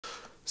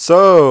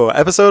So,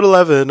 episode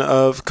 11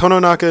 of Kono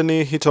Naka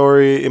ni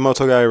Hitori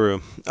Imouto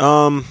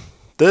Gairu.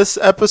 This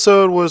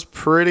episode was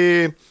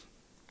pretty.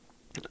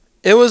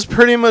 It was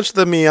pretty much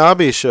the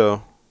Miyabi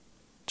show.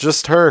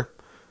 Just her.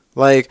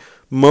 Like,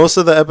 most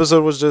of the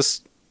episode was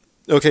just.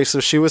 Okay, so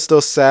she was still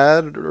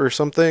sad or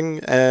something,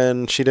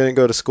 and she didn't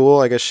go to school.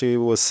 I guess she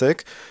was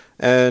sick,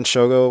 and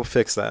Shogo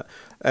fixed that.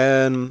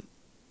 And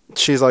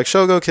she's like,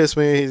 Shogo, kiss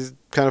me. He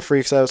kind of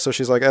freaks out, so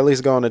she's like, at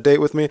least go on a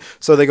date with me.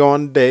 So they go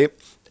on a date.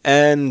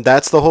 And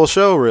that's the whole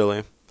show,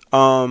 really.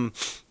 I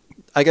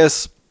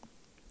guess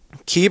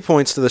key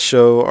points to the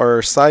show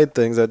are side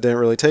things that didn't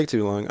really take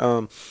too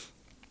long.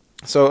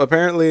 So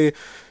apparently,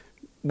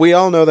 we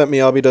all know that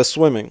Miyabi does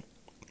swimming.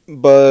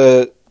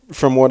 But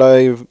from what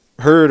I've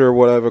heard or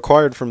what I've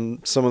acquired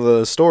from some of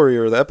the story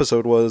or the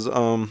episode was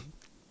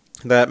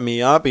that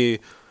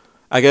Miyabi,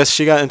 I guess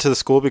she got into the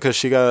school because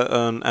she got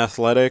an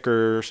athletic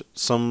or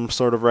some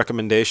sort of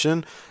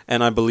recommendation.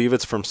 And I believe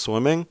it's from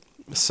swimming.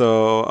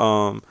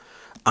 So,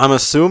 I'm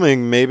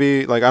assuming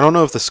maybe, like, I don't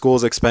know if the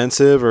school's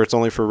expensive or it's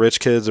only for rich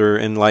kids or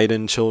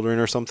enlightened children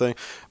or something,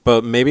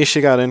 but maybe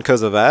she got in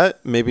because of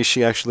that. Maybe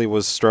she actually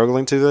was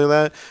struggling to do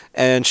that.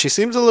 And she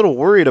seems a little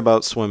worried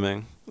about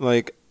swimming.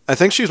 Like, I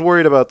think she's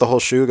worried about the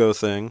whole Shugo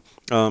thing.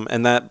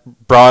 And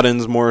that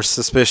broadens more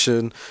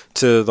suspicion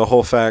to the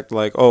whole fact,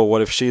 like, oh,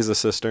 what if she's a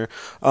sister?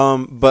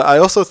 But I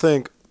also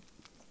think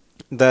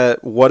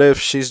that what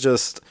if she's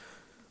just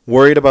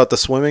worried about the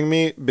swimming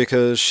meet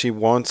because she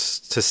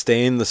wants to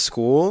stay in the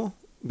school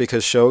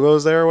because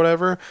Shogo's there or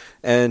whatever,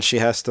 and she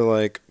has to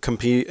like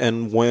compete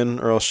and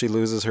win or else she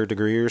loses her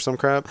degree or some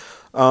crap.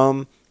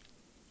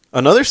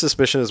 Another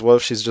suspicion is what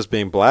if she's just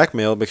being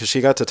blackmailed because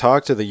she got to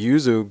talk to the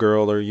Yuzu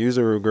girl or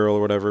Yuzuru girl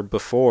or whatever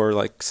before,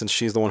 like since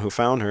she's the one who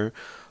found her.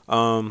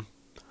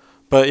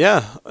 But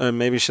yeah,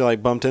 maybe she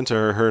like bumped into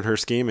her, heard her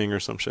scheming or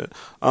some shit.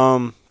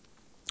 But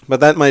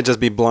that might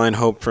just be blind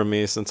hope from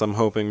me since I'm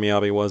hoping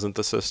Miyabi wasn't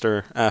the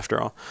sister after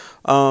all.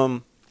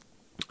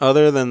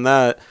 Other than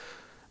that,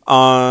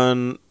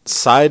 on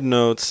side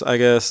notes, I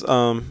guess,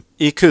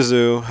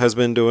 Ikuzu has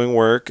been doing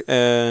work,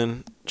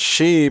 and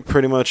she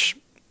pretty much,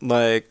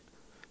 like,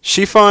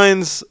 she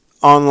finds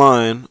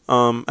online,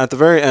 at the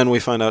very end we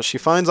find out, she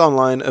finds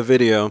online a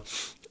video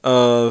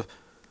of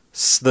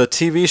the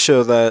TV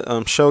show that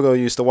Shogo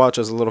used to watch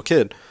as a little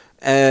kid.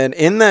 And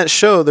in that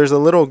show, there's a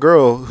little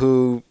girl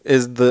who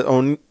is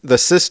the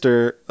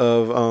sister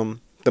of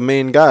the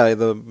main guy,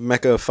 the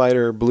mecha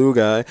fighter blue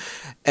guy,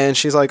 and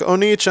she's like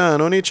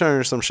Oni-chan, Oni-chan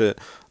or some shit.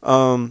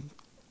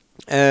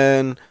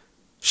 And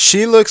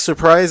she looks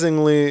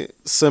surprisingly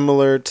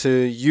similar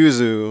to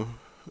Yuzu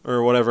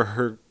or whatever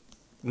her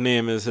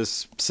name is,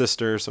 his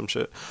sister or some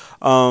shit,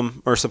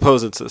 or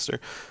supposed sister.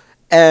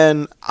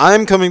 And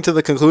I'm coming to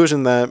the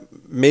conclusion that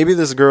maybe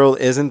this girl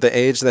isn't the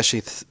age that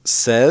she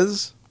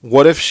says.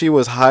 What if she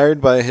was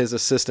hired by his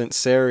assistant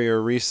Sari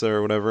or Risa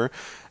or whatever,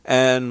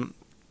 and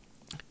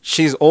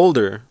she's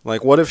older?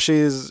 Like, what if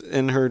she's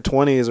in her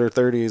 20s or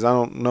 30s? I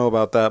don't know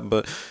about that,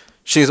 but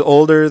she's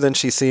older than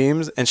she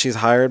seems, and she's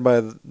hired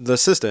by the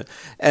assistant.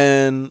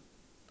 And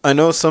I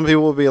know some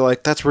people will be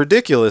like, that's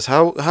ridiculous.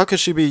 How could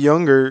she be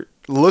younger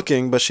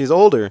looking, but she's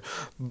older?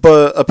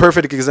 But a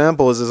perfect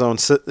example is his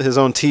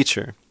own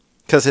teacher.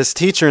 Because his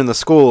teacher in the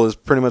school is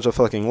pretty much a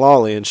fucking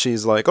lolly, and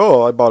she's like,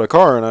 oh, I bought a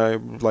car, and I,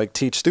 like,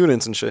 teach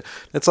students and shit.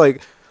 It's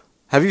like,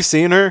 have you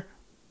seen her?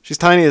 She's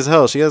tiny as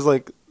hell. She has,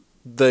 like,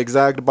 the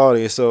exact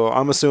body, so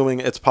I'm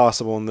assuming it's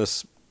possible in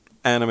this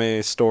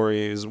anime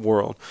stories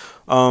world.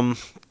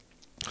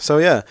 So,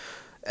 yeah.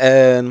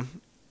 And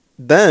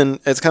then,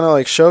 it's kind of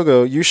like,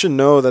 Shogo, you should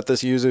know that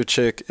this Yuzu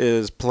chick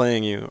is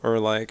playing you, or,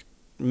 like,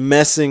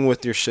 messing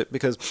with your shit,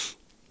 because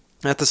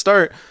at the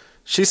start,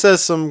 she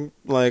says some,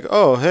 like,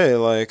 oh, hey,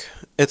 like,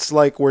 it's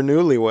like we're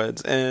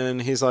newlyweds.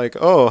 And he's like,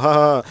 oh,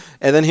 haha.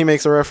 And then he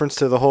makes a reference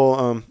to the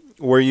whole,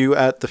 were you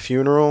at the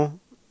funeral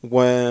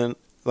when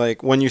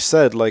you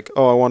said, like,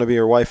 oh, I want to be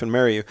your wife and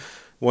marry you,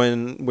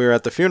 when we were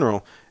at the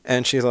funeral?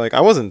 And she's like,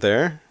 I wasn't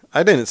there.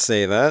 I didn't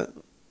say that.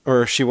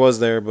 Or she was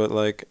there, but,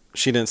 like,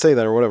 she didn't say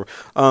that or whatever.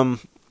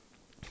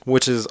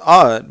 Which is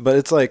odd, but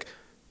it's like,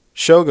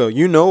 Shogo,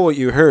 you know what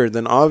you heard,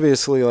 then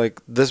obviously, like,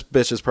 this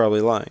bitch is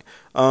probably lying.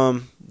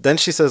 Then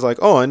she says, like,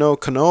 oh, I know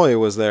Konoe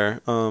was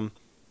there.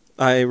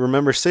 I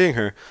remember seeing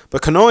her.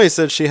 But Konoe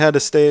said she had to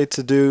stay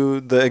to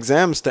do the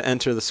exams to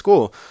enter the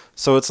school.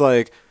 So it's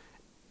like,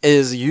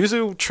 is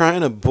Yuzu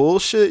trying to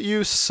bullshit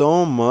you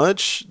so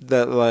much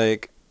that,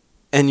 like,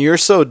 and you're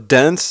so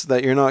dense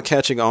that you're not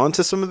catching on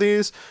to some of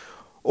these?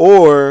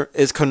 Or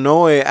is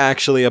Konoe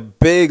actually a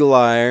big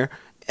liar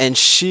and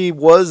she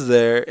was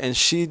there and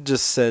she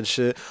just said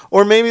shit?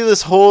 Or maybe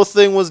this whole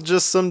thing was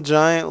just some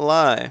giant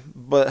lie.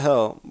 But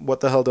hell, what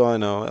the hell do I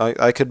know?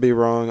 I could be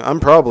wrong. I'm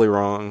probably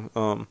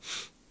wrong.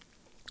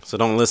 So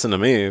don't listen to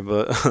me.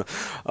 But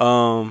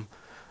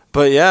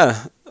but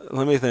yeah,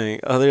 let me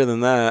think. Other than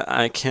that,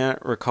 I can't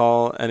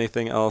recall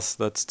anything else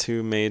that's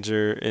too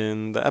major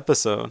in the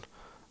episode.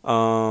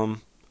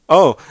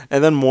 Oh,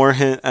 and then more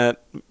hint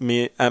at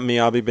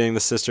Miyabi being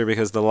the sister,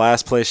 because the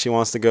last place she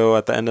wants to go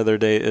at the end of their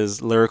date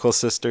is Lyrical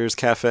Sisters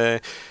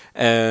Cafe,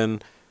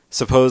 and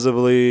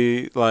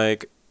supposedly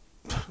like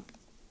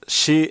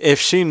if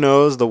she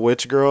knows the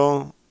witch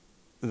girl,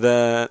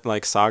 that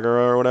like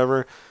Sagara or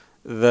whatever,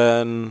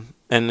 then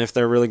and if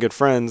they're really good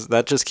friends,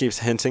 that just keeps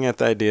hinting at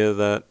the idea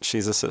that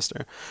she's a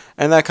sister,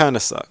 and that kind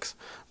of sucks.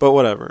 But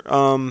whatever.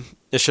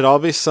 It should all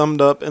be summed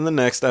up in the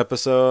next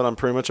episode. I'm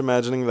pretty much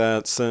imagining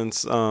that,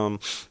 since the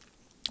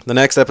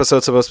next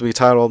episode's supposed to be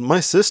titled "My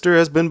Sister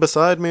Has Been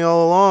Beside Me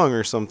All Along"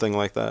 or something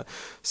like that.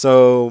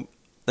 So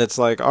it's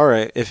like, all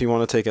right, if you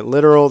want to take it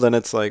literal, then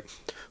it's like,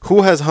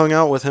 who has hung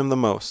out with him the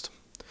most?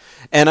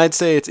 And I'd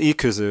say it's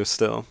Ikuzu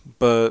still,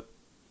 but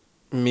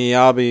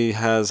Miyabi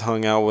has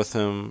hung out with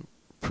him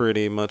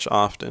pretty much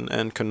often,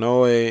 and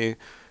Konoe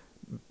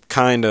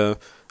kind of.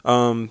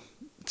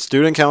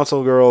 Student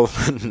council girl,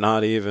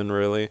 not even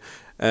really,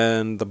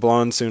 and the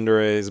blonde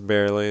tsunderes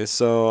barely.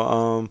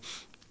 So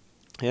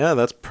yeah,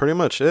 that's pretty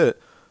much it.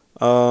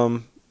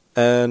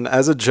 And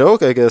as a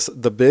joke, I guess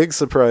the big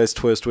surprise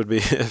twist would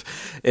be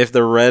if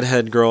the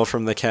redhead girl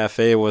from the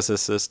cafe was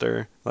his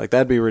sister. Like,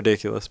 that'd be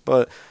ridiculous,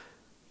 but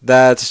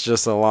that's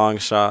just a long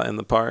shot in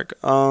the park.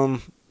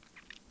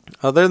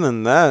 Other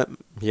than that,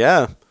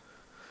 yeah.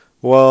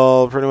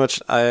 Well, pretty much,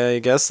 I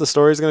guess the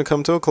story's gonna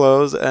come to a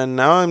close, and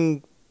now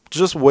I'm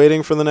just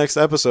waiting for the next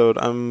episode.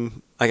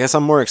 I guess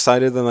I'm more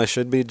excited than I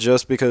should be,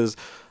 just because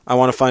I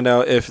want to find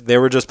out if they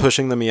were just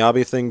pushing the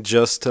Miyabi thing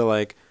just to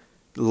like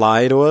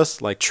lie to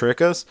us, like trick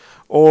us,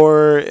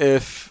 or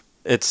if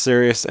it's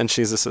serious and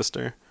she's a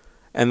sister.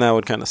 And that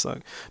would kind of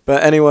suck.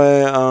 But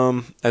anyway,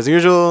 as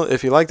usual,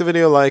 if you like the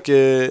video, like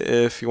it.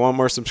 If you want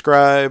more,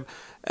 subscribe.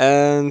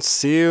 And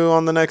see you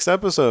on the next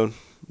episode.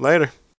 Later.